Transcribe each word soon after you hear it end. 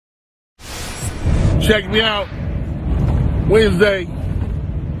Check me out Wednesday,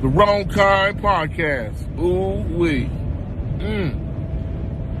 the Wrong Kind Podcast. Ooh wee.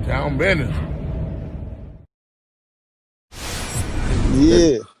 Town business.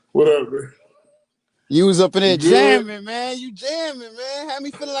 Yeah. What up, man? You was up in there You good? jamming, man. You jamming, man. Had me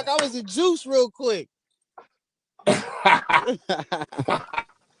feeling like I was in juice real quick.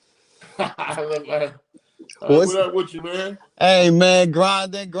 What up with you, man? Hey, man,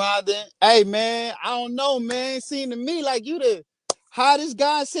 grinding. Hey, man, I don't know, man. It seemed to me like you the hottest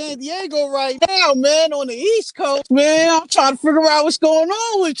guy in San Diego right now, man, on the East Coast, man. I'm trying to figure out what's going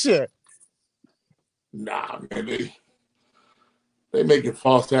on with you. Nah, man, they making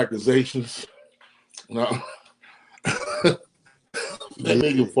false accusations. No. They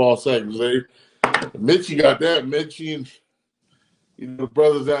making false accusations. Mitchie got that. Mitchie and the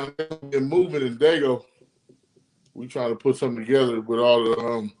brothers out there been moving in Dago. We trying to put something together with all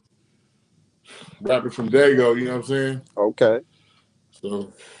the rappers from Dago, you know what I'm saying? Okay.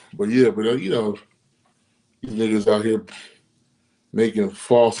 So, but these niggas out here making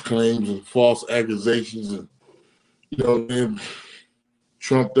false claims and false accusations and, man,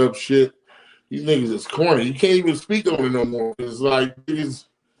 trumped up shit. These niggas is corny. You can't even speak on it no more. It's like,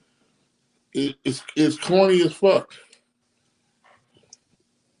 it's corny as fuck.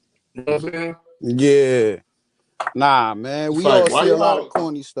 You know what I'm saying? Yeah. Nah, man. We all see a lot of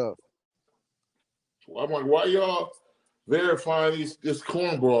corny stuff. I'm like, why y'all verifying this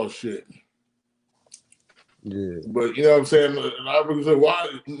cornball shit? Yeah. But you know what I'm saying? And I was like,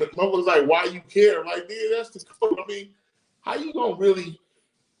 motherfuckers like, why you care? I'm like, dude, that's the code. I mean, how you gonna really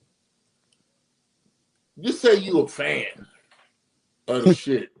just say you a fan of the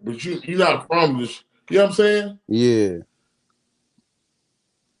shit, but you're not from this? You know what I'm saying? Yeah.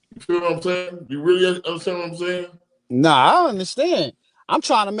 You feel what I'm saying? You really understand what I'm saying? Nah, I understand. I'm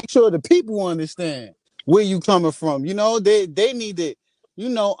trying to make sure the people understand where you coming from. You know, they need to,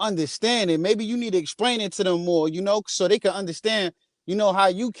 understand it. Maybe you need to explain it to them more, so they can understand, how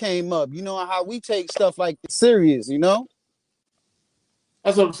you came up, how we take stuff like this serious, That's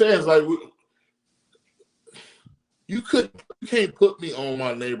what I'm saying. It's like, you can't put me on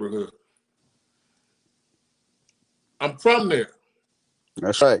my neighborhood. I'm from there.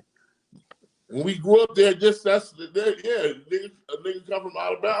 That's right. When we grew up there, a nigga come from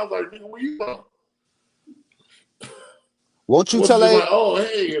out of bounds. Like, nigga, where you from? Won't you tell like, oh,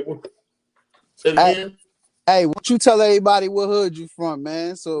 hey. Say it again. Hey, won't you tell everybody what hood you from,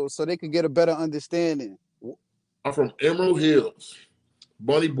 man, so they could get a better understanding? I'm from Emerald Hills,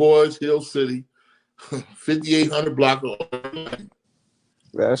 Bunny Boys, Hill City, 5800 block of.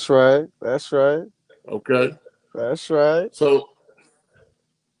 That's right. Okay. That's right. So,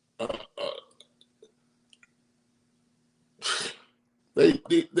 they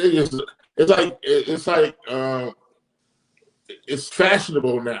just, it's like it's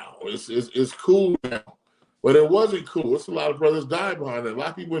fashionable now. It's cool now, but it wasn't cool. It's a lot of brothers died behind it. A lot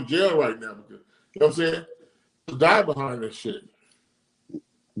of people in jail right now because, you know what I'm saying? Die behind this shit.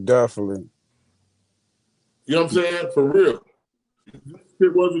 Definitely. You know what I'm saying? For real.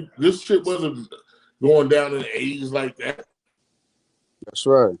 This shit wasn't going down in the 80s like that. That's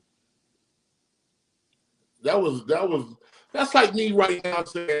right. That's like me right now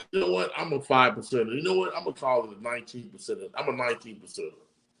saying, you know what, I'm a 5%er. You know what? I'm gonna call it a 19%er. I'm a 19%er.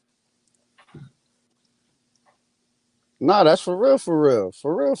 Nah, that's for real.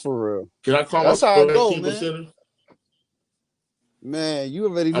 Can I call that's myself how a I go, 19%er? Man, you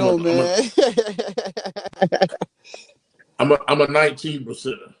already know, man. I'm a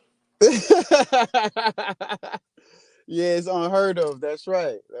 19%er. Yeah, it's unheard of. That's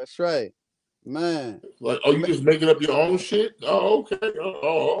right. Man. Like, oh, you just making up your own shit? Oh, okay.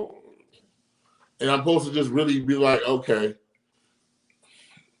 Oh. And I'm supposed to just really be like, okay.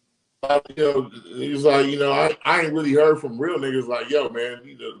 He's like, I ain't really heard from real niggas like, yo, man,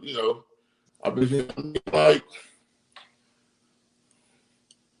 I've been like,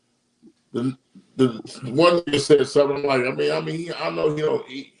 the one nigga said something. I'm like, I know he don't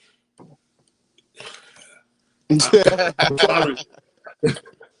eat. I'm sorry.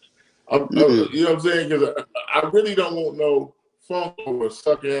 You know what I'm saying? Because I really don't want no funk over a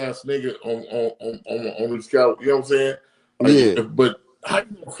sucker ass nigga on this couch. You know what I'm saying? Like, yeah. But how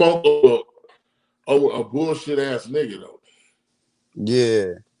you funk over a bullshit ass nigga though?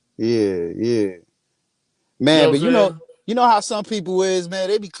 Yeah. Man, You know but you know how some people is, man.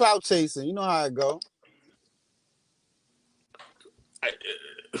 They be clout chasing. You know how it go.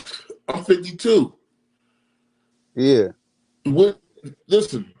 I'm 52. Yeah.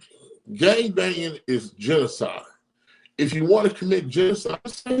 Listen, gangbanging is genocide. If you want to commit genocide,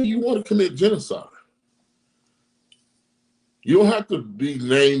 say you want to commit genocide. You don't have to be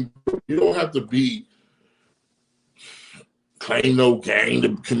named. You don't have to be claim no gang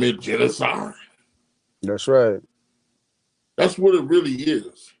to commit genocide. That's right. That's what it really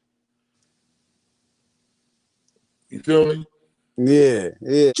is. You feel me? Yeah,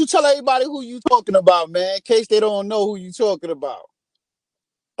 yeah. You tell everybody who you talking about, man, in case they don't know who you talking about.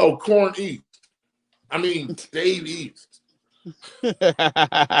 Oh, Corn East. I mean, Dave East. Yeah.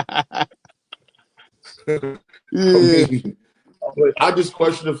 I mean, I just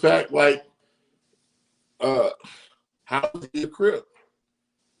question the fact, like, how is he a Crip?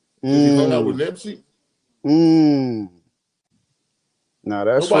 Because he hung out with Nipsey? Now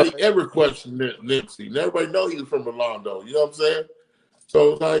that's Nobody right. ever questioned Nipsey. And everybody know he was from Orlando. You know what I'm saying?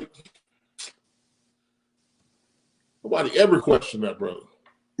 So, like, nobody ever questioned that brother.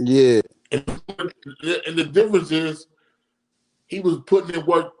 Yeah. And the difference is he was putting in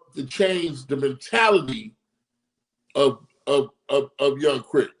work to change the mentality of young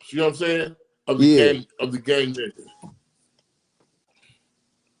Crips. You know what I'm saying? Of the gang niggas.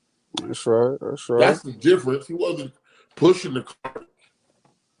 That's right. That's right. That's the difference. He wasn't pushing the car.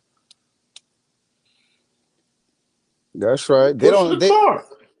 That's right. They don't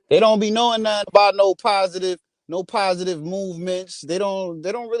be knowing that about no positive movements. They don't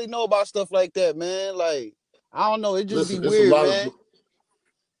really know about stuff like that, man. Like, I don't know. It just be weird, man.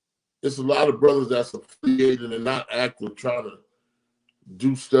 It's a lot of brothers that's affiliated and not active trying to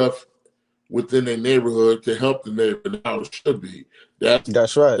do stuff within their neighborhood to help the neighborhood how it should be.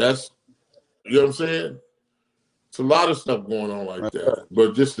 That's right. That's, you know what I'm saying? It's a lot of stuff going on like that. Right.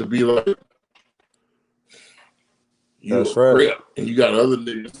 But just to be like, you a Crip and you got other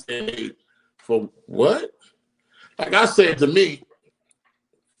niggas saying, hey, for what? Like I said to me,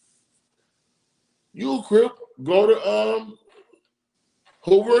 you a Crip, go to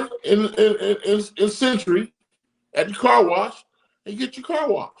Hoover in Century at the car wash and get your car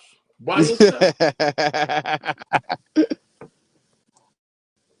washed by yourself.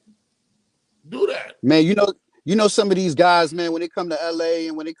 Do that. Man, you know some of these guys, man, when they come to LA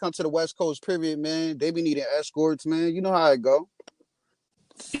and when they come to the West Coast, period, man, they be needing escorts, man. You know how it go.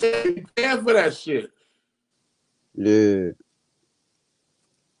 Yeah, you pay for that shit. Yeah.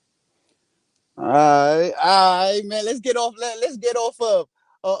 All right, man. Let's get off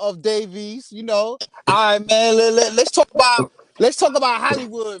of Davies. You know. All right, man. Let's talk about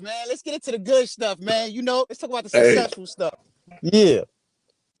Hollywood, man. Let's get into the good stuff, man. You know, let's talk about the successful stuff. Yeah.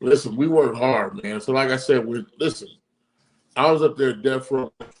 Listen, we work hard, man. So, like I said, I was up there at Death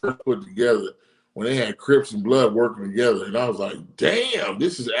Row first put together when they had Crips and Blood working together, and I was like, damn,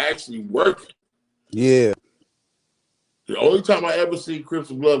 this is actually working. Yeah. The only time I ever see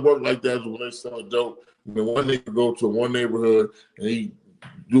Crips and Blood work like that is when they sell dope. When one nigga go to one neighborhood and he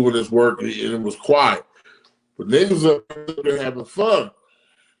doing this work and it was quiet. But niggas up there having fun.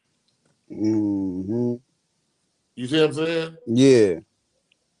 Mm-hmm. You see what I'm saying? Yeah.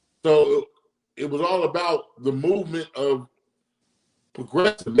 So it was all about the movement of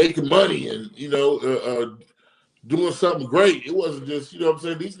progressing, making money, and doing something great. It wasn't just, you know what I'm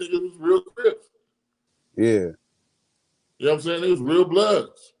saying, these niggas was real Crips. Yeah. You know what I'm saying? It was real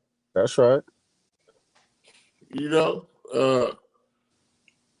Bloods. That's right. You know?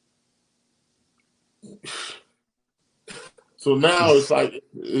 So now it's like,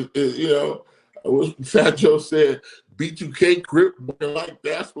 you know, Fat Joe said, B2K Crip, like,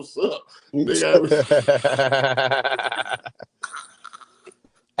 that's what's up.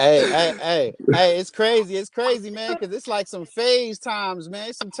 Hey, it's crazy, man, because it's like some phase times, man.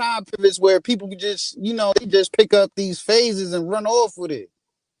 It's some time pivots where people can just, they just pick up these phases and run off with it.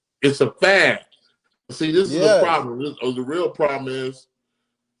 It's a fad. See, this is the problem. The real problem is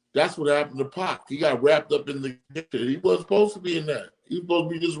that's what happened to Pac. He got wrapped up in the shit. He wasn't supposed to be in that. He was supposed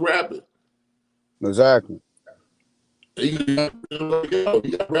to be just rapping. Exactly. He got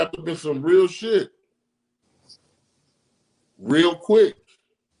wrapped up in some real shit. Real quick.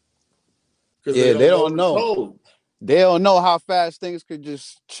 Yeah, they don't know. They don't know how fast things could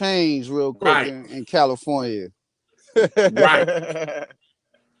just change real quick in California. Right.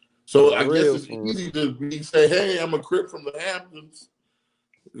 So I guess it's easy to say, hey, I'm a Crip from the Hamptons.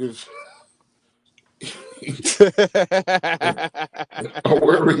 Or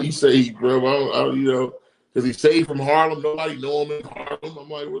wherever he saved, bro. I you know, because he saved from Harlem. Nobody know him in Harlem. I'm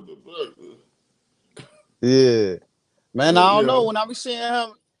like, what the fuck? Yeah. Man, I don't know. When I be seeing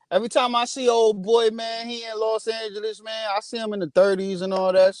him, every time I see old boy, man, he in Los Angeles, man, I see him in the 30s and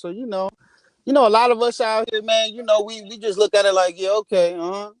all that. So, you know, a lot of us out here, man, we just look at it like, yeah, okay,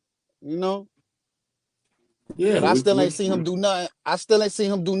 you know. Yeah, but I still ain't seen him do nothing. I still ain't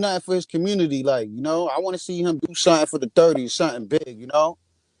seen him do nothing for his community. Like, you know, I want to see him do something for the 30s, something big, you know?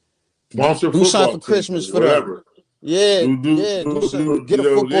 sponsor Do something football for team Christmas or for them. whatever. Yeah, Do yeah, do something. Get you a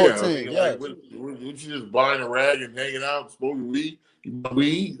know? football Yeah, I team. mean, like, Yes. what you just buying a rag and hanging out, smoking weed? You buy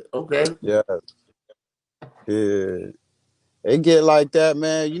weed, okay? Yeah. Yeah. It get like that,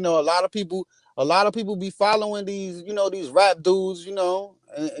 man. You know, a lot of people be following these, you know, these rap dudes, you know,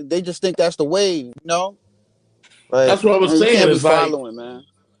 and they just think that's the wave, you know? Like, That's what I was man, you saying. can't be It's like following, man.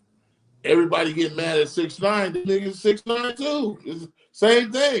 everybody get mad at 6ix9ine. The nigga's 6ix9ine too. It's the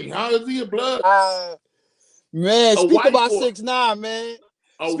same thing. How is he a blood? Man, A speak white about boy. 6ix9ine, man.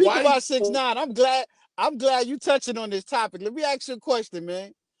 A Speak white about boy. 6ix9ine. I'm glad you touching on this topic. Let me ask you a question,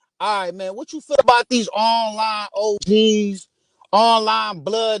 man. All right, man. What you feel about these online OGs, online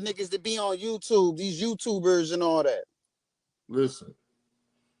blood niggas that be on YouTube, these YouTubers and all that? Listen,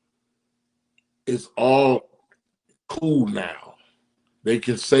 it's all cool now. They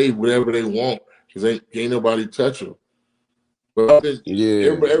can say whatever they want because ain't nobody touch them. But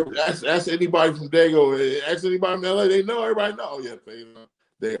Yeah. ask anybody from Dago, ask anybody from LA, they know, everybody know.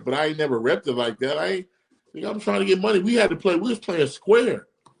 Yeah, but I ain't never repped it like that. I'm trying to get money. We was playing square.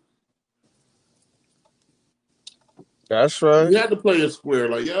 That's right. We had to play a square,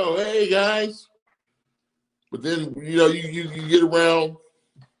 like, yo, hey guys. But then, you get around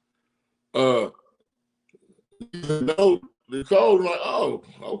the code, like, oh,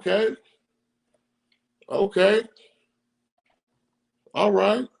 okay. Okay. All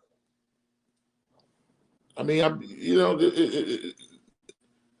right. I mean, I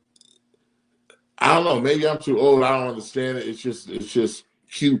don't know. Maybe I'm too old. I don't understand it. It's just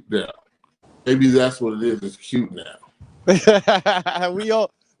cute now. Maybe that's what it is. It's cute now.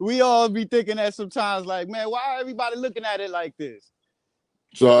 we all be thinking that sometimes, like, man, why are everybody looking at it like this?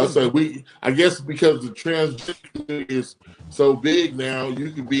 So I say I guess because the transgender is so big now,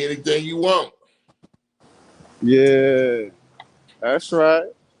 you can be anything you want. Yeah, that's right.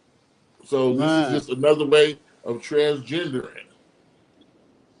 So this is Man. just another way of transgendering,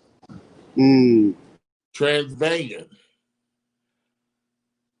 Mm. transbanging.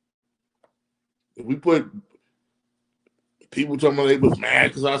 If we put people talking about they was mad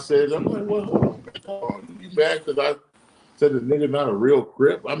because I said it, I'm like, well, hold on. You mad because I said the nigga not a real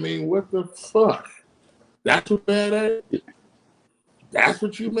Crip? I mean, what the fuck? That's what mad at it? That's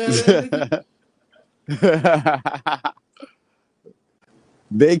what you mad at, nigga?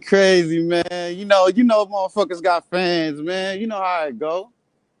 They crazy, man. Motherfuckers got fans, man. You know how it go.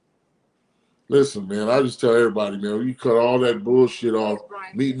 Listen, man, I just tell everybody, man, you cut all that bullshit off,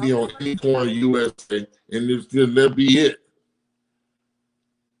 meet me on any corner of USA, and that'll be it.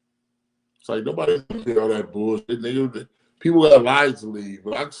 It's like nobody did all that bullshit. Nigga, people got lives to leave,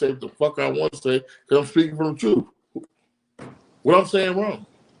 but I can say what the fuck I want to say because I'm speaking from the truth. What I'm saying wrong?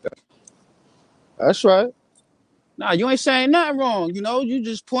 That's right. Nah, you ain't saying nothing wrong. You know, you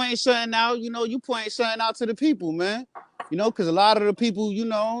just pointing something out. You know, you pointing something out to the people, man. You know, because a lot of the people, you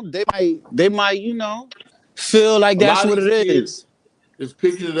know, they might, feel like A that's lot of what these it is. kids is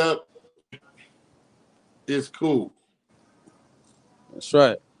picking it up. It's cool, That's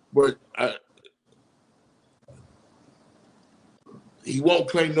right. but he won't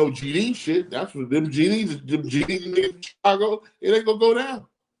claim no GD shit. That's what them GD niggas in Chicago, it ain't gonna go down.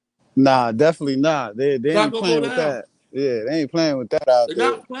 Nah, definitely not. They It's not ain't gonna go playing with down. that. Yeah, they ain't playing with that out They're there.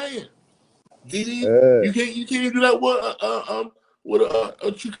 not playing. GD, Yeah. you can't even do that with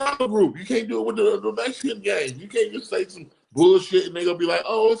a Chicago group. You can't do it with the Mexican gang. You can't just say some bullshit and they gonna be like,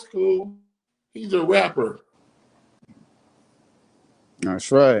 oh, it's cool. He's a rapper.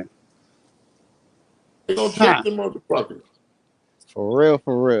 That's right. They gonna Huh. check them motherfuckers. For real,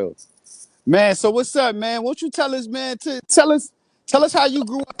 for real. Man, so what's up, man? Won't you tell us, man, tell us how you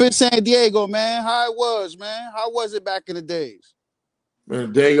grew up in San Diego, man. How it was, man. How was it back in the days?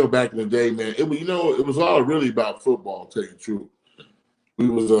 Man, Dago back in the day, man, it was all really about football, to tell you the truth. We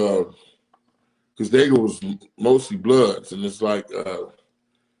was because Dago was mostly Bloods, and it's like uh,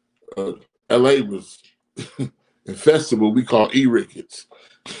 LA was infested what we call E-rickets.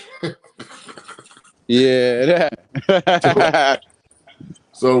 Yeah, So, that.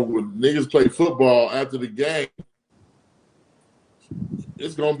 so when niggas play football after the game,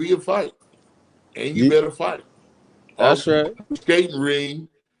 it's gonna be a fight, and you better fight. Or That's right. skating ring,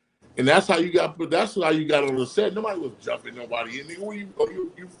 and that's how you got. That's how you got on the set. Nobody was jumping nobody in. Nigga, when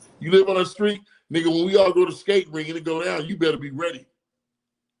you live on the street, nigga. When we all go to skating ring and it go down, you better be ready.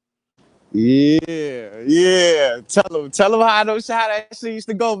 Yeah, yeah. Tell them how that shit used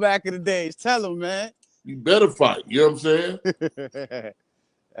to go back in the days. Tell them, man. You better fight. You know what I'm saying?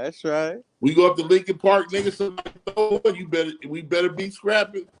 That's right. We go up to Lincoln Park, nigga. Somebody throw one, we better be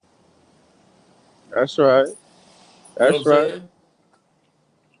scrapping. That's right. You know what That's I'm right. saying?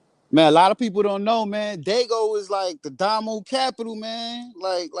 Man, a lot of people don't know, man. Dago is like the Damo capital, man.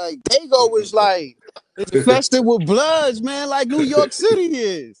 Like Dago is like it's infested with bloods, man. Like New York City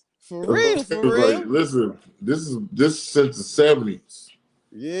is. For real, for Like, real. listen, this since the 70s.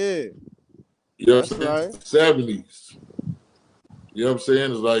 Yeah, You know what that's I'm saying? right. 70s. You know what I'm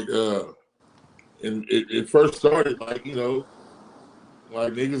saying? It's like and it first started like,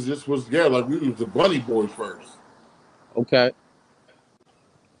 like niggas just was like we was the Bunny Boys first. Okay.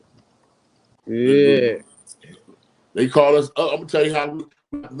 The, Yeah. they call us. I'm gonna tell you how we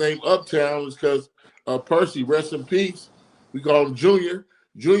name Uptown is because Percy, rest in peace. We call him Junior.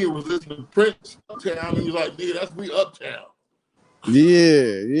 Junior was listening to Prince Uptown. He was like, "Nigga, that's we Uptown."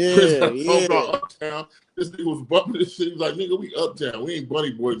 Yeah, Prince yeah, had a song yeah. called Uptown. This nigga was bumping this shit. He was like, "Nigga, we Uptown. We ain't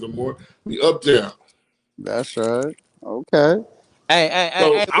Bunny Boys no more. We Uptown." That's right. Okay. Hey,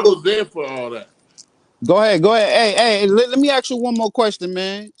 So I look, was there for all that. go ahead, go ahead. Hey, let me ask you one more question,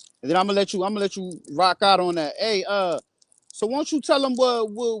 man. And then I'm gonna let you rock out on that. Hey, so won't you tell them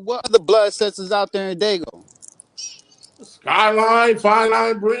what other blood sets is out there in Dago? Skyline, Fine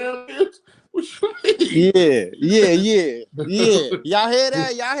Line Brim. What you mean? Yeah. Y'all hear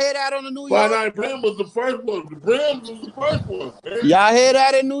that? Y'all hear that on the New Fine York? Line Brim was the first one. The Brims was the first one, man. Y'all hear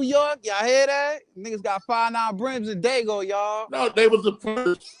that in New York? Y'all hear that? Niggas got 5'9" brims in Dago, y'all. No, they was the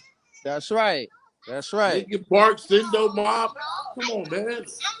first. That's right. That's right. Lincoln Park, Sindo Mob. Come on, man.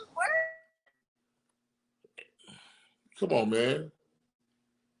 Come on, man.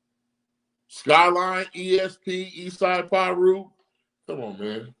 Skyline, ESP, Eastside Pyru. Come on,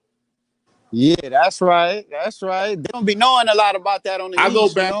 man. Yeah, that's right. That's right. They don't be knowing a lot about that on the I go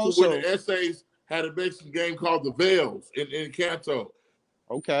East, you back know. to when the So essays had a basic game called the Veils in Canto.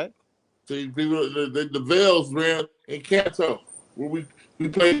 okay. See, people, the Veils ran in Canto, where we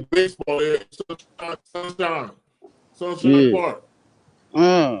played baseball there at Sunshine Yeah. Park.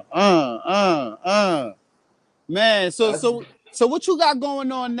 Uh, uh, uh. Man, That's, so what you got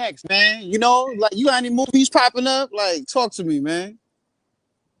going on next, man? You know, like you got any movies popping up? Like, talk to me, man.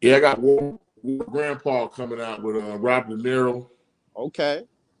 yeah, I got War Grandpa coming out with Rob De Niro. Okay.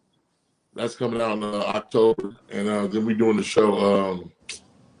 That's coming out in October, and then we doing the show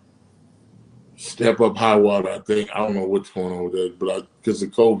Step Up High Water. I think I don't know what's going on with that, but because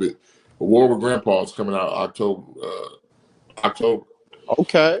of COVID, but War with Grandpa is coming out October. October.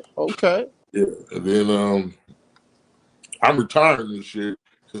 Okay. Yeah, and then I'm retiring this shit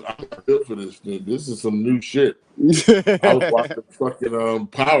because I'm not built for this thing. This is some new shit. I was watching fucking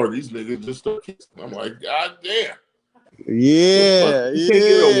Power. These niggas just start kissing. I'm like, God damn. The fuck? Yeah, You can't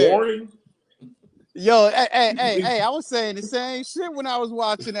get a yeah. warning? Yo, hey, I was saying the same shit when I was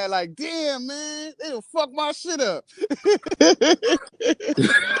watching that. Like, damn, man, they done fuck my shit up.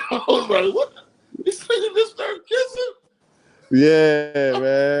 I was like, what? These niggas just start kissing? Yeah,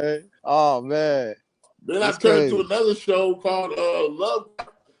 man. Oh, man. Then I It's turned to crazy. another show called Love.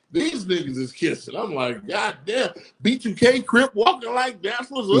 These niggas is kissing. I'm like, God damn. B2K Crip walking like that's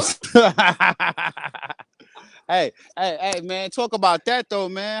what's up. Hey, man, talk about that though,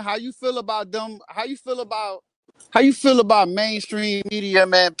 man. How you feel about them? How you feel about mainstream media,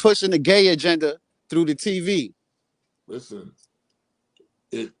 man, pushing the gay agenda through the TV? Listen,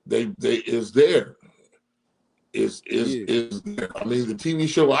 they is there. Yeah. Is there. I mean, the TV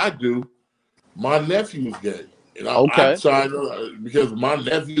show I do, my nephew's gay. And I Okay. signed because my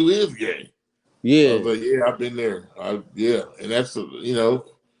nephew is gay. I Yeah. was like, yeah, I've been there. Yeah. And that's,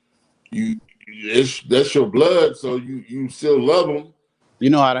 you, that's your blood. So you still love them. You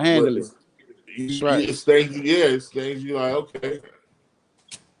know how to But handle it. That's right. it's things, yeah, it's things you like, okay.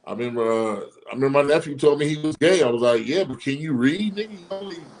 I remember my nephew told me he was gay. I was like, yeah, but can you read,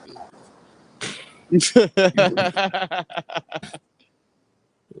 nigga?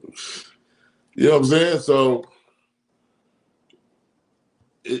 You know what I'm saying? So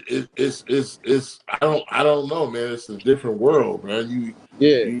it's I don't know, man. It's a different world, man.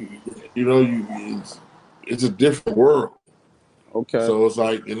 Yeah. You know it's a different world. Okay. So it's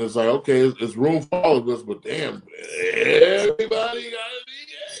like okay, it's room for all of us, but damn, everybody gotta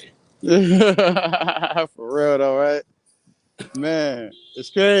be gay. For real though, right? Man, it's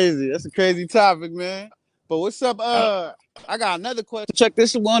crazy. That's a crazy topic, man. But what's up? I got another question. Check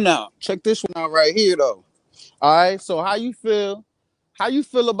this one out. Check this one out right here though. All right. So how you feel? How you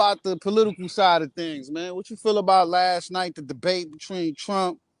feel about the political side of things, man? What you feel about last night, the debate between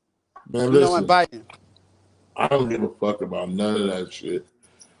Trump, Man, and listen, Biden? I don't give a fuck about none of that shit That's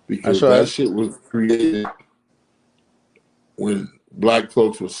because that right. shit was created when black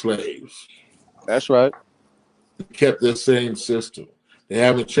folks were slaves. That's right. They kept their same system. They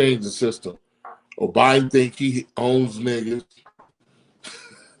haven't changed the system. Biden think he owns niggas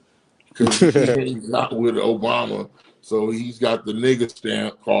because he hangs out with Obama, so he's got the nigga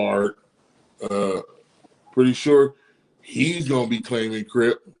stamp card. Pretty sure he's gonna be claiming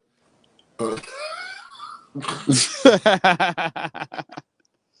Crip.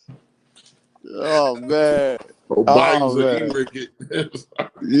 Oh man. Biden's an E-wicket.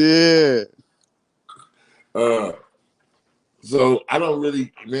 Yeah. So I don't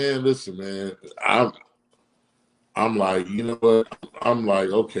really, man. Listen, man. I'm like, you know what? I'm like,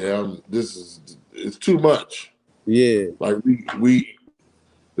 okay. It's too much. Yeah. Like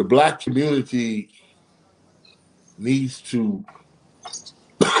the black community needs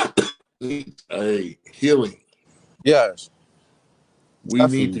a healing. Yes. We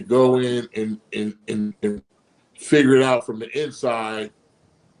Definitely. need to go in and figure it out from the inside,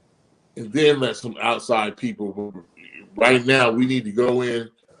 and then let some outside people. Right now, we need to go in,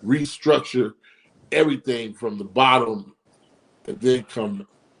 restructure everything from the bottom, and then come.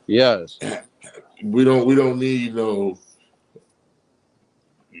 Yes. We don't need no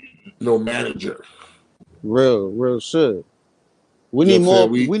manager. Real shit. We need more.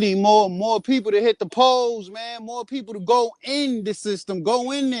 We need more people to hit the polls, man. More people to go in the system.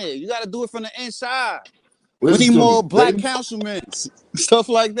 Go in there. You got to do it from the inside. We need more black councilmen, stuff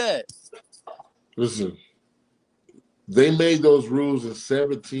like that. Listen, they made those rules in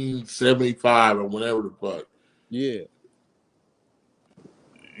 1775 or whatever the fuck. Yeah.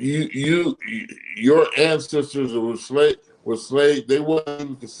 Your ancestors were slaves. They weren't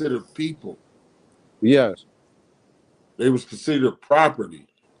even considered people. Yes. They was considered property.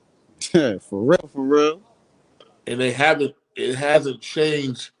 For real. And it hasn't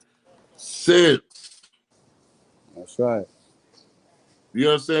changed since. That's right. You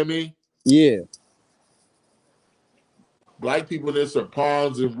understand me? Yeah. Black people, this are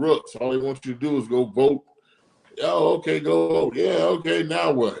pawns and rooks. All they want you to do is go vote. Oh, okay, go vote. Yeah, okay,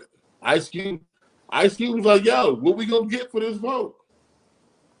 now what? Ice Cube was like, yo, what we gonna get for this vote?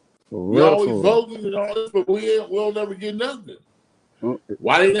 We always voting and all this, but we'll never get nothing.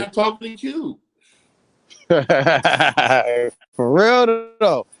 Why they not talking to Cube? For real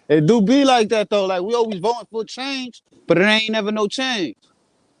though. It do be like that though. Like we always voting for change, but it ain't never no change.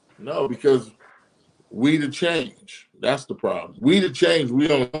 No, because we the change. That's the problem. We the change. We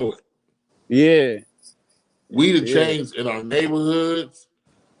don't know it. Yeah. We the change in our neighborhoods.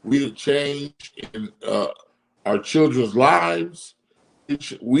 We the change in our children's lives.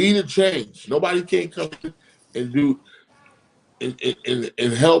 We the change. Nobody can come in and do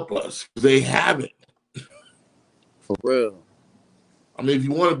and help us. They haven't. For real. I mean, if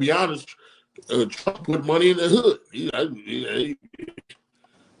you want to be honest, Trump put money in the hood.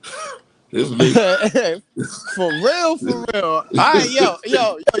 For real. All right, yo,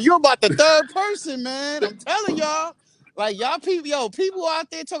 you about the third person, man. I'm telling y'all. Like y'all people out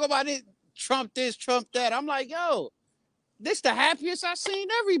there talk about it, Trump this, Trump that. I'm like, yo, this the happiest I've seen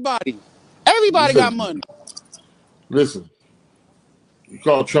everybody. Everybody got money. Listen, you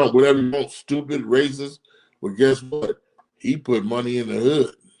call Trump whatever you want, stupid, racist, but guess what? He put money in the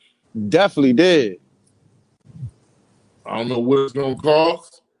hood. Definitely did. I don't know what it's gonna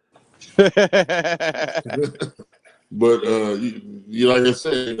cost. But you like I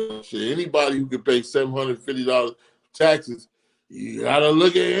said, anybody who can pay $750 taxes, you gotta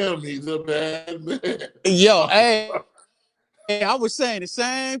look at him. He's a bad man. Yo, hey, I was saying the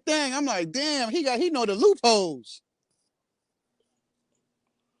same thing. I'm like, damn, he know the loopholes.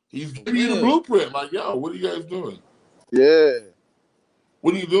 He's giving you the blueprint. Like, yo, what are you guys doing? Yeah.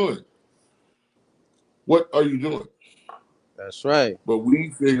 What are you doing? What are you doing? That's right. But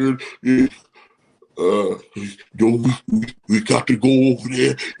we figured, we got to go over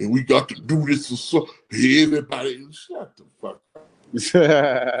there and we got to do this. So everybody, shut the fuck up. You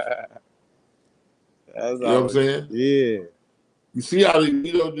know what I'm saying? Yeah. You see how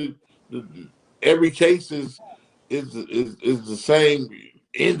every case is the same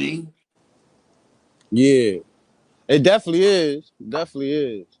ending. Yeah, it definitely is. Definitely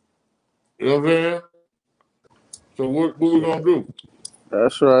is. You know what I'm saying? So what we gonna do?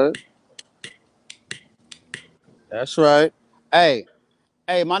 That's right. That's right. Hey,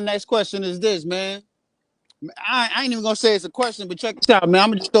 my next question is this, man. I ain't even gonna say it's a question, but check this out, man. I'm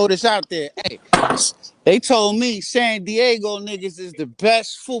gonna just throw this out there. Hey, they told me San Diego niggas is the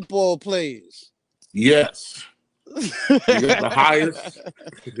best football players. Yes. You got the highest.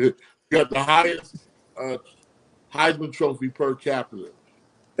 You got the highest Heisman Trophy per capita.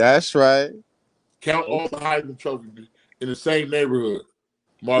 That's right. Count all the Heisman trophies. in the same neighborhood.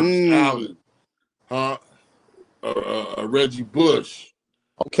 Marcus Allen, huh? Reggie Bush,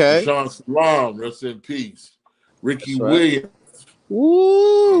 Okay. Rashawn Salam, rest in peace. Ricky That's right. Williams.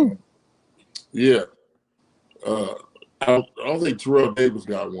 Woo. Yeah. I don't think Terrell Davis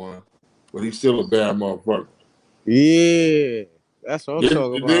got one, but he's still a bad motherfucker. Yeah. That's what I'm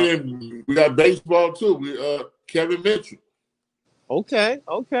talking about. Then we got baseball too. Kevin Mitchell. Okay.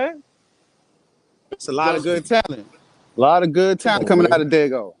 That's a lot of good talent. A lot of good talent coming out of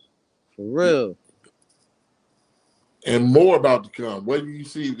Dago. For real. And more about to come. What do you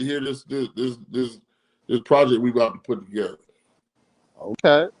see here? This project we about to put together.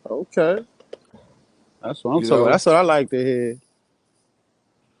 Okay. That's what I'm talking about. That's what I like to hear.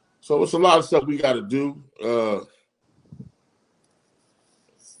 So it's a lot of stuff we got to do.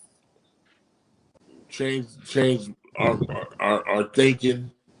 Change our thinking,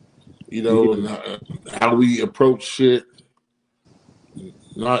 and how we approach shit.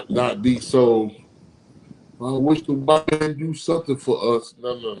 Not be so. I wish the white man do something for us.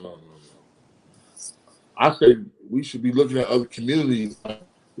 No. I say we should be looking at other communities, like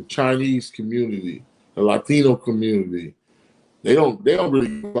the Chinese community, the Latino community. They don't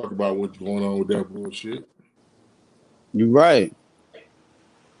really talk about what's going on with that bullshit. You're right.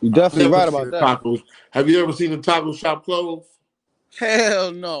 You're definitely right about that. Tacos. Have you ever seen the taco shop close?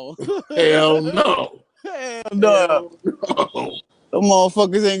 Hell no. Hell no. Hell no. Them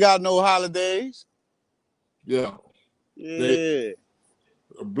motherfuckers ain't got no holidays. Yeah. Yeah.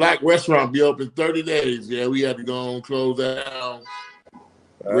 A black restaurant be open 30 days. Yeah, we had to go and close that down.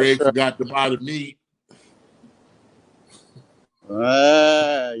 Greg forgot to buy the meat.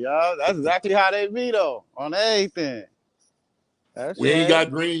 Y'all, that's exactly how they be though, on everything. We ain't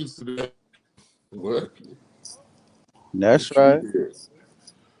got greens today. What? That's right.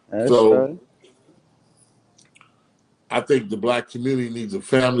 So I think the black community needs a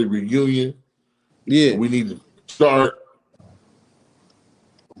family reunion. Yeah. We need to start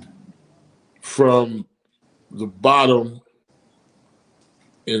from the bottom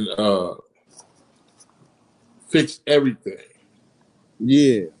and fix everything.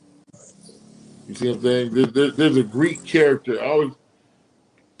 Yeah. You see what I'm saying? There's a Greek character.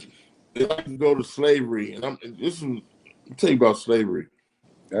 They like to go to slavery, and I'll tell you about slavery.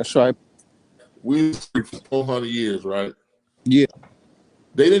 That's right. We were free for 400 years, right? Yeah.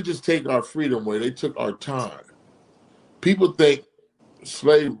 They didn't just take our freedom away; they took our time. People think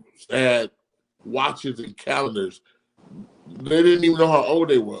slaves had watches and calendars. They didn't even know how old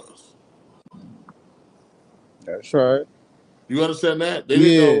they was. That's right. You understand that? They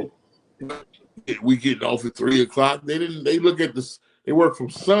didn't know we getting off at 3 o'clock. They didn't. They look at this. They work from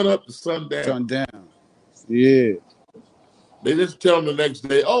sun up to sundown. Sundown. Yeah. They just tell them the next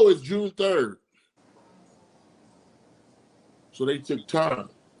day, oh, it's June 3rd. So they took time.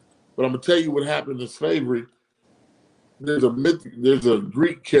 But I'm gonna tell you what happened in slavery. There's a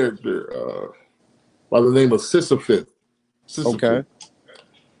Greek character by the name of Sisyphus. Okay.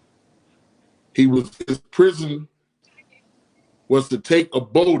 His prison was to take a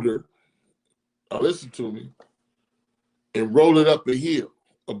boulder, now listen to me, and roll it up a hill,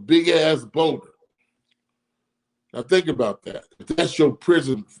 a big ass boulder. Now think about that. If that's your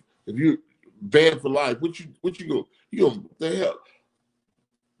prison, if you banned for life, what you go? You go, the hell?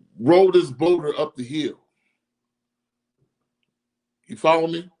 Roll this boulder up the hill. You follow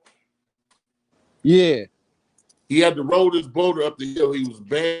me? Yeah. He had to roll this boulder up the hill. He was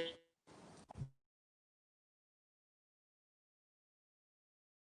banned.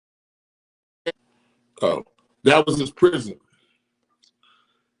 Oh, that was his prison.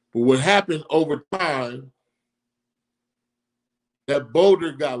 But what happened over time, that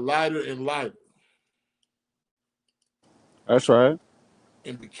boulder got lighter and lighter. That's right.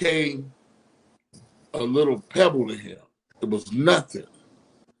 And became a little pebble to him. It was nothing.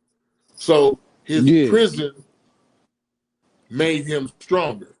 So his prison made him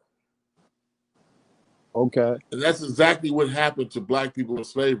stronger. Okay. And that's exactly what happened to black people in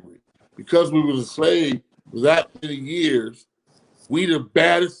slavery. Because we were enslaved for that many years, we the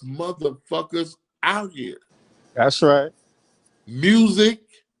baddest motherfuckers out here. That's right. Music,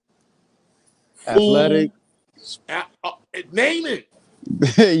 athletic, name it.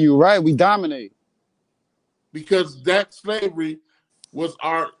 You're right. We dominate. Because that slavery was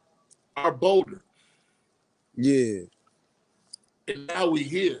our boulder. Yeah. And now we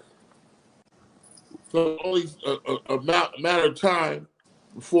here. So only a matter of time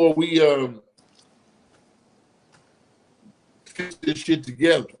before we fix this shit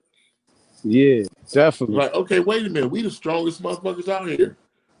together. Yeah, definitely. Like, okay, wait a minute. We the strongest motherfuckers out here.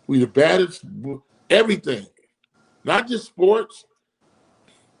 We the baddest, everything. Not just sports.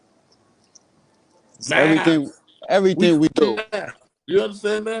 Everything we do. Math. You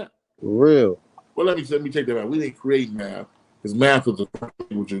understand that? For real. Well, let me take that back. We didn't create math, because math is the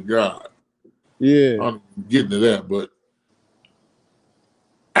language of God. Yeah. I'm getting to that, but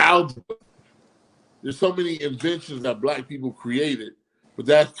algebra. There's so many inventions that black people created, but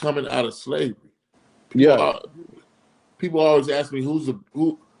that's coming out of slavery. People always ask me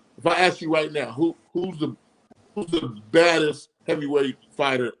who. If I ask you right now, who's the baddest heavyweight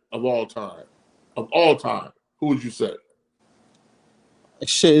fighter of all time? Of all time, who would you say?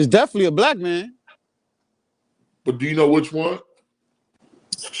 Shit, it's definitely a black man. But do you know which one?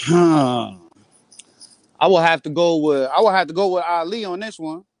 I will have to go with Ali on this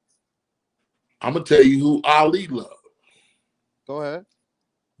one. I'm gonna tell you who Ali loved. Go ahead.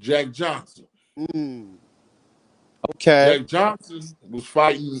 Jack Johnson. Okay. Jack Johnson was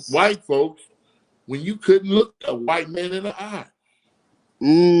fighting white folks when you couldn't look a white man in the eye.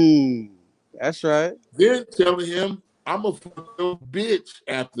 That's right. Then telling him, I'm a fucking bitch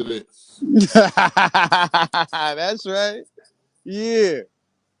after this. That's right. Yeah.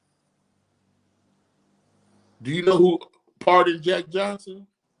 Do you know who pardoned Jack Johnson?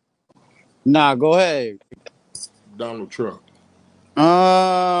 Nah, go ahead. Donald Trump.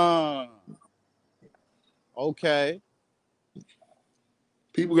 Okay.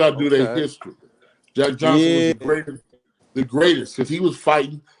 People got to do their history. Jack Johnson was the greatest, because he was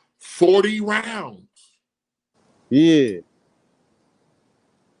fighting 40 rounds. Yeah.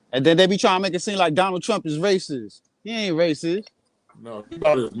 And then they be trying to make it seem like Donald Trump is racist. He ain't racist. No, he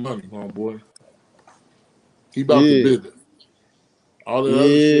about his money, homeboy. He about the business. All the other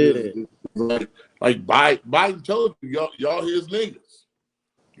shit is like Biden told you, y'all his niggas.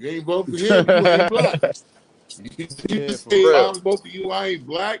 You ain't vote for him, you ain't black. You say I don't vote for you, I ain't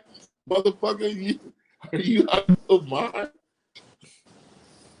black, motherfucker. Are you out of your mind?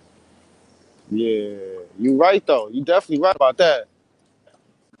 Yeah, you right though. You definitely right about that.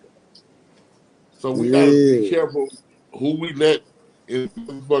 So we gotta be careful who we let in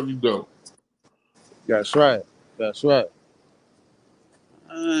the fucking door. That's right. That's right.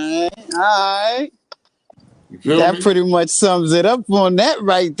 All right. You feel that me? Pretty much sums it up on that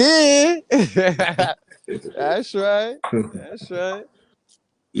right there. That's right. That's right.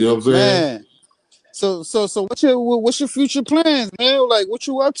 You know what I'm saying? Man. So what's your future plans, man? Like, what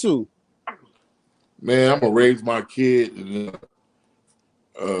you up to? Man, I'm gonna raise my kid and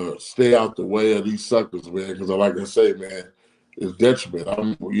stay out the way of these suckers, man. Because like I say, man, it's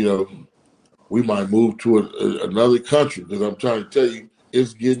detriment. We might move to another country, because I'm trying to tell you,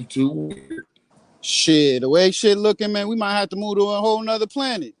 it's getting too weird. Shit, the way shit looking, man, we might have to move to a whole nother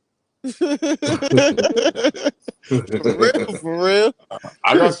planet. For real.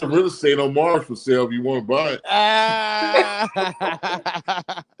 I got some real estate on Mars for sale if you want to buy it.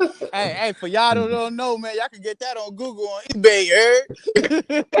 Hey, for y'all who don't know, man, y'all can get that on Google, on eBay,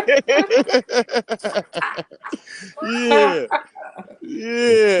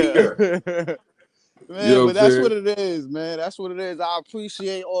 yeah. Man, you know but that's what it is, man. That's what it is. I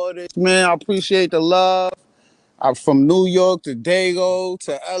appreciate all this, man. I appreciate the love. I'm from New York to Dago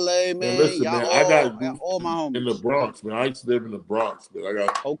to LA, man. Listen, y'all man, I got all my homies in the Bronx, man. I used to live in the Bronx, man. I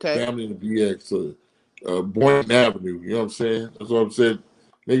got family in the BX, Boynton Avenue. You know what I'm saying? That's what I'm saying.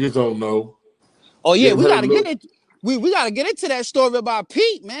 Niggas don't know. Oh yeah, we gotta get it. We gotta get into that story about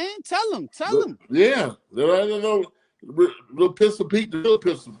Pete, man. Tell him. Yeah, I don't know. Little Pistol Pete, the little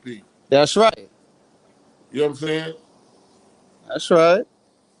Pistol Pete. That's right. You know what I'm saying? That's right.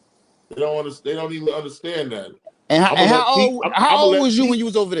 They don't even understand that. And how old was you when you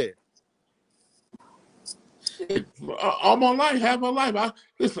was over there? All my life, half my life.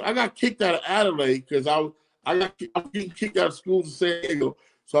 I got kicked out of Adelaide because I was getting kicked out of school in San Diego.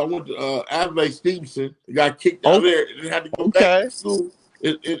 So I went to Adelaide Stevenson. Got kicked out there and had to go back to school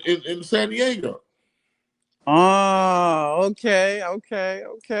in San Diego. Oh, okay.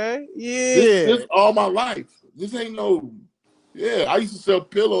 Yeah. This all my life. This ain't no. Yeah, I used to sell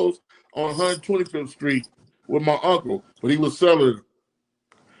pillows on 125th Street with my uncle, but he was selling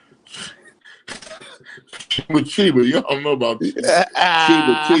Chiba. Y'all don't know about Chiba.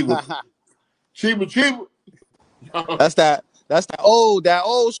 That's that old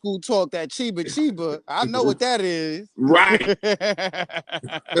school talk, that Chiba. I know what that is. Right.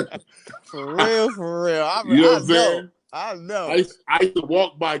 For real. You know what I'm saying? I know. I used to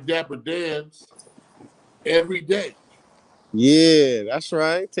walk by Dapper Dan's every day. Yeah, that's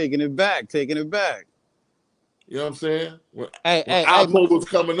right. Taking it back. You know what I'm saying? When Alpo was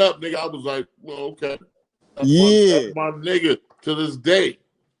coming up, nigga, I was like, well, okay. That's my nigga to this day.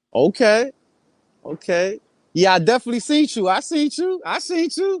 Okay. Yeah, I definitely seen you. I seen you.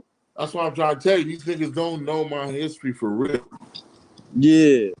 That's why I'm trying to tell you. These niggas don't know my history for real. Yeah,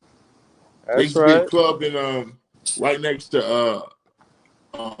 They that's used to be a right. club in right next to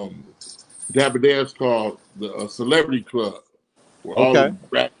Dapper Dance called the Celebrity Club, where all Okay. the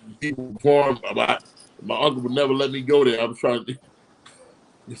rap people perform. My uncle would never let me go there. I was trying to.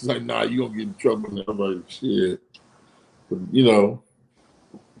 It's like, nah, you gonna get in trouble. I'm like, shit. But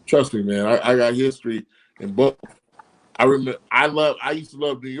trust me, man. I got history in both. I remember. I used to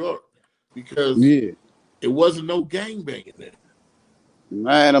love New York because Yeah. it wasn't no gangbanging there.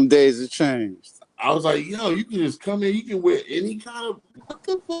 Man, them days have changed. I was like, yo, you can just come in. You can wear any kind of. What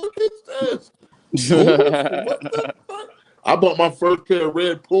the fuck is this? Pumas? What the fuck? I bought my first pair of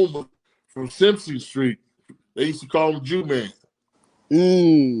red Pumas from Simpson Street. They used to call him Jew Man.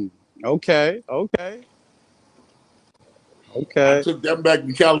 Okay. I took them back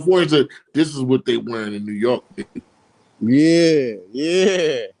to California and said, this is what they wearing in New York. Yeah.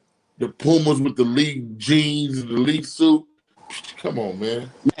 The Pumas with the league jeans and the league suit. Come on, man.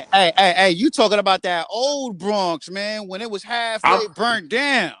 Hey, you talking about that old Bronx, man, when it was halfway burnt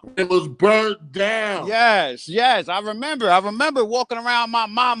down. It was burnt down. Yes. I remember walking around my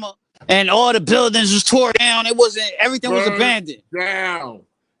mama and all the buildings was tore down. Everything was abandoned. Down.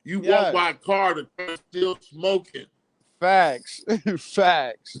 You walk by a car, the car's still smoking. Facts.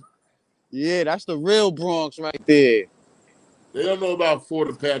 Yeah, that's the real Bronx right there. They don't know about Fort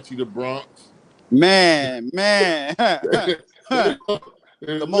Apache, the Bronx. Man. Listen,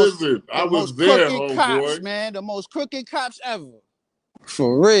 I was there, homeboy. Cops, man. The most crooked cops ever.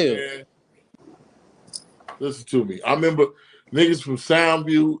 For real. Man. Listen to me. I remember niggas from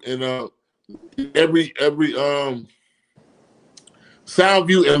Soundview and every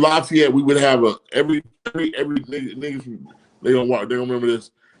Soundview and Lafayette, we would have every niggas they don't remember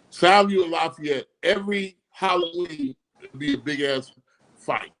this. Soundview and Lafayette, every Halloween would be a big ass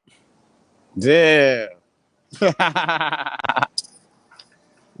fight. Yeah.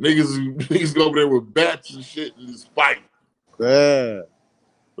 Niggas go over there with bats and shit and just fight. Yeah.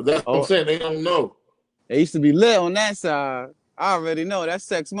 But that's what I'm saying. They don't know. They used to be lit on that side. I already know. That's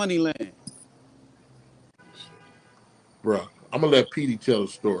sex money land. Bruh, I'm going to let Petey tell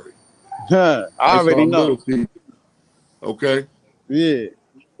the story. I already know. Okay? Yeah.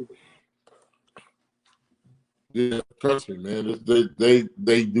 Yeah, trust me, man.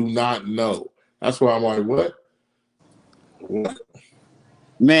 They do not know. That's why I'm like, what?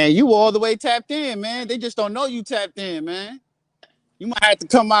 Man, you all the way tapped in, man. They just don't know you tapped in, man. You might have to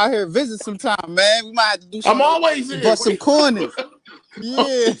come out here and visit sometime, man. We might have to do some. I'm always here. Bust some corners.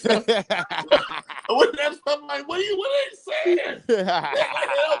 Yeah. What are you saying?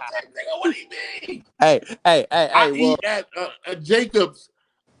 What do you mean? Hey. I eat at Jacob's.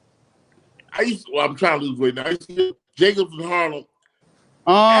 I'm trying to lose weight now. I used to get Jacob's in Harlem.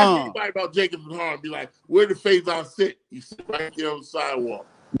 Ask anybody about Jacob's in Harlem. Be like, where the Faizon sit? You sit right there on the sidewalk.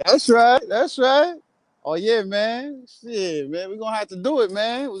 That's right. Oh, yeah, man. Shit, man. We're going to have to do it,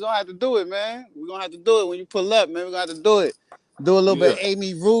 man. We're going to have to do it when you pull up, man. We're going to have to do it. Do a little bit of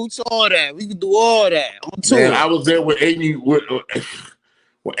Amy Roots, all that. We can do all that on tour. Man, I was there with Amy when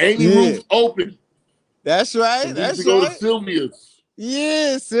Amy Roots opened. That's right. We used to go to Sylvia's.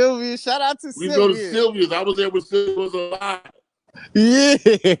 Yeah, Sylvia. Shout out to Sylvia. We go to Sylvia's. I was there when Sylvia was alive. Yeah.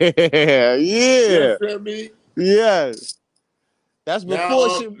 You understand me? Yes. That's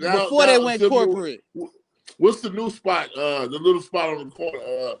before they went corporate. What's the new spot? The little spot on the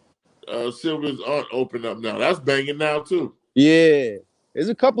corner. Sylvia's aunt opened up now. That's banging now too. Yeah. There's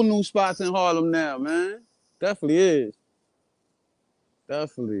a couple new spots in Harlem now, man. Definitely is.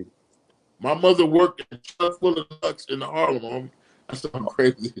 Definitely. My mother worked at Chuck Full of Nuts in Harlem. That's something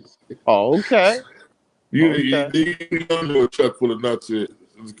crazy. Oh, okay. You don't know what Chuck Full of Nuts is.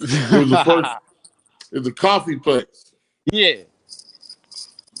 It was the first. It's a coffee place. Yeah.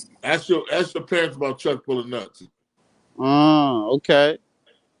 Ask your parents about Chuck Full of Nuts. Okay.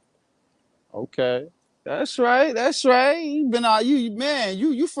 That's right. You been out,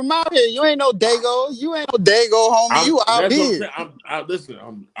 you from out here. You ain't no Dago. You ain't no Dago, homie. You out here. I'm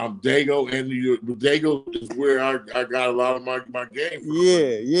Dago, and Dago is where I got a lot of my game from.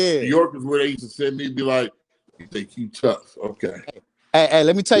 Yeah. New York is where they used to send me, be like, you think you tough. Okay. Hey,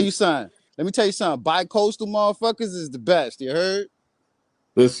 let me tell you something. Bi-coastal motherfuckers is the best. You heard?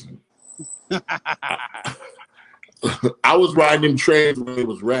 Listen. I was riding them trains when it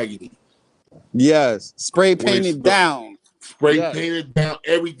was raggedy. Yes. Spray painted down. Painted down.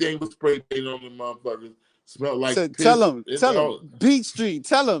 Everything was spray painted on the motherfuckers. Smelled like piss. Tell them. Beach Street.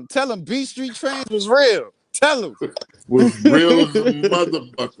 Tell them Beach Street trains was real. Tell them. Was real as a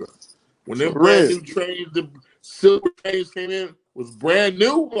motherfucker. When For them brand real. new trains, the silver trains came in, was brand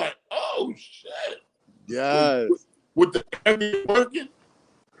new. Like, oh shit! Yes. With the everything working.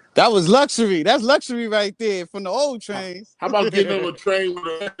 That was luxury. That's luxury right there from the old trains. How about getting on a train with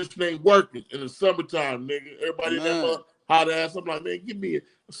the air conditioning ain't working in the summertime, nigga? Everybody in that Man. hot ass. I'm like, man, give me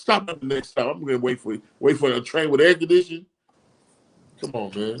stop at the next stop. I'm gonna wait for a train with air conditioning. Come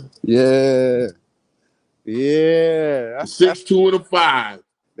on, man. Yeah. Yeah. The 6, 2, and a 5.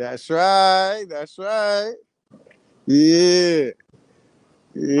 That's right. That's right. Yeah. I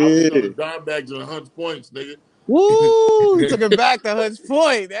was Yeah. selling dime bags and Hunts Points, nigga. Woo! Took it back to Hutch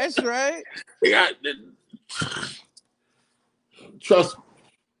Point. That's right. Trust me.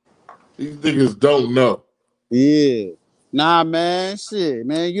 These niggas don't know. Yeah. Nah, man. Shit,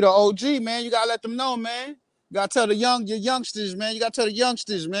 man. You the OG, man. You gotta let them know, man. You gotta tell your youngsters, man. You gotta tell the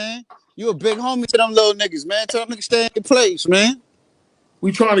youngsters, man. You a big homie to them little niggas, man. Tell them niggas stay in their place, man.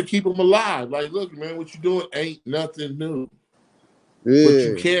 We trying to keep them alive. Like, look, man, what you doing ain't nothing new. Yeah. But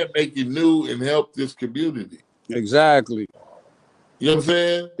you can't make it new and help this community. Exactly. You know what I'm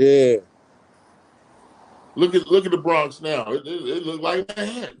saying? Yeah. Look at the Bronx now. It look like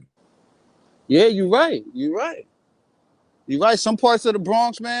Manhattan. Yeah, you're right. You're right. You're right. Some parts of the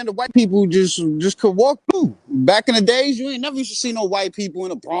Bronx, man, the white people just could walk through. Back in the days, you ain't never used to see no white people in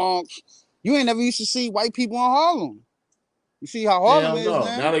the Bronx. You ain't never used to see white people in Harlem. You see how Harlem Hell is no.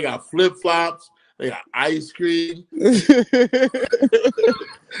 Now now? they got flip flops. They got ice cream.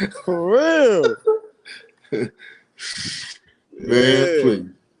 For real. Man, please.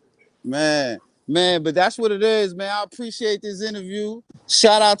 Man, but that's what it is, man. I appreciate this interview.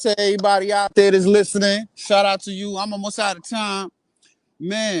 Shout out to everybody out there that's listening. Shout out to you. I'm almost out of time.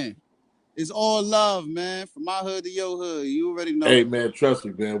 Man, it's all love, man. From my hood to your hood. You already know. Hey man, trust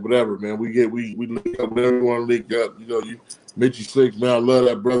me, man. Whatever, man. We link up whenever we want to link up. You know, Mitchie Slicks, man. I love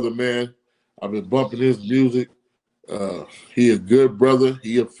that brother, man. I've been bumping his music. He a good brother.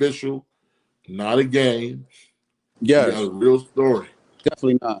 He official, not a game. He got Yes. a real story.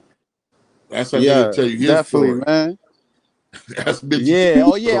 Definitely not. That's how nigga tell you his story. Man. That's Mitchie. Yeah.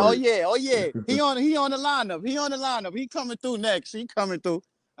 Oh yeah. Story. Oh yeah. He on the lineup. He coming through next. He coming through.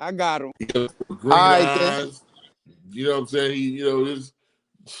 I got him. He got green All right, eyes. Then. You know what I'm saying? This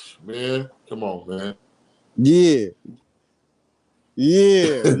man. Come on, man. Yeah.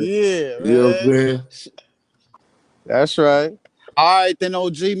 Yeah. Yeah. You know what I'm saying? That's right. All right, then,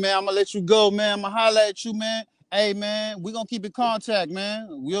 OG, man. I'm gonna let you go, man. I'm gonna holler at you, man. Hey, man, we gonna keep in contact, man.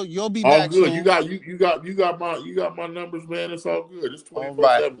 You'll be All back good. soon. You got my numbers, man. It's all good. It's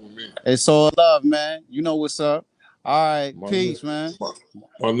 24/7 with me. It's all love, man. You know what's up. All right, My peace, nigga. man.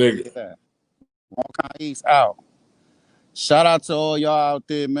 My nigga. Yeah. Wrong East out. Shout out to all y'all out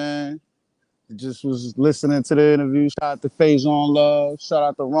there, man. Just was listening to the interview. Shout out to FAIZONLOVE. Shout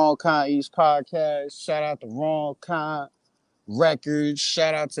out to WRONGKINDEASTpodcast. Shout out to Wrong Kind Records.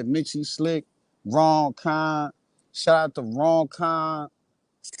 Shout out to Mitchie Slick. Wrong Kind. Shout out to Wrong Kind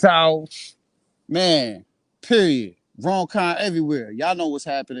South. Man, period. Wrong Kind everywhere. Y'all know what's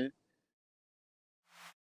happening.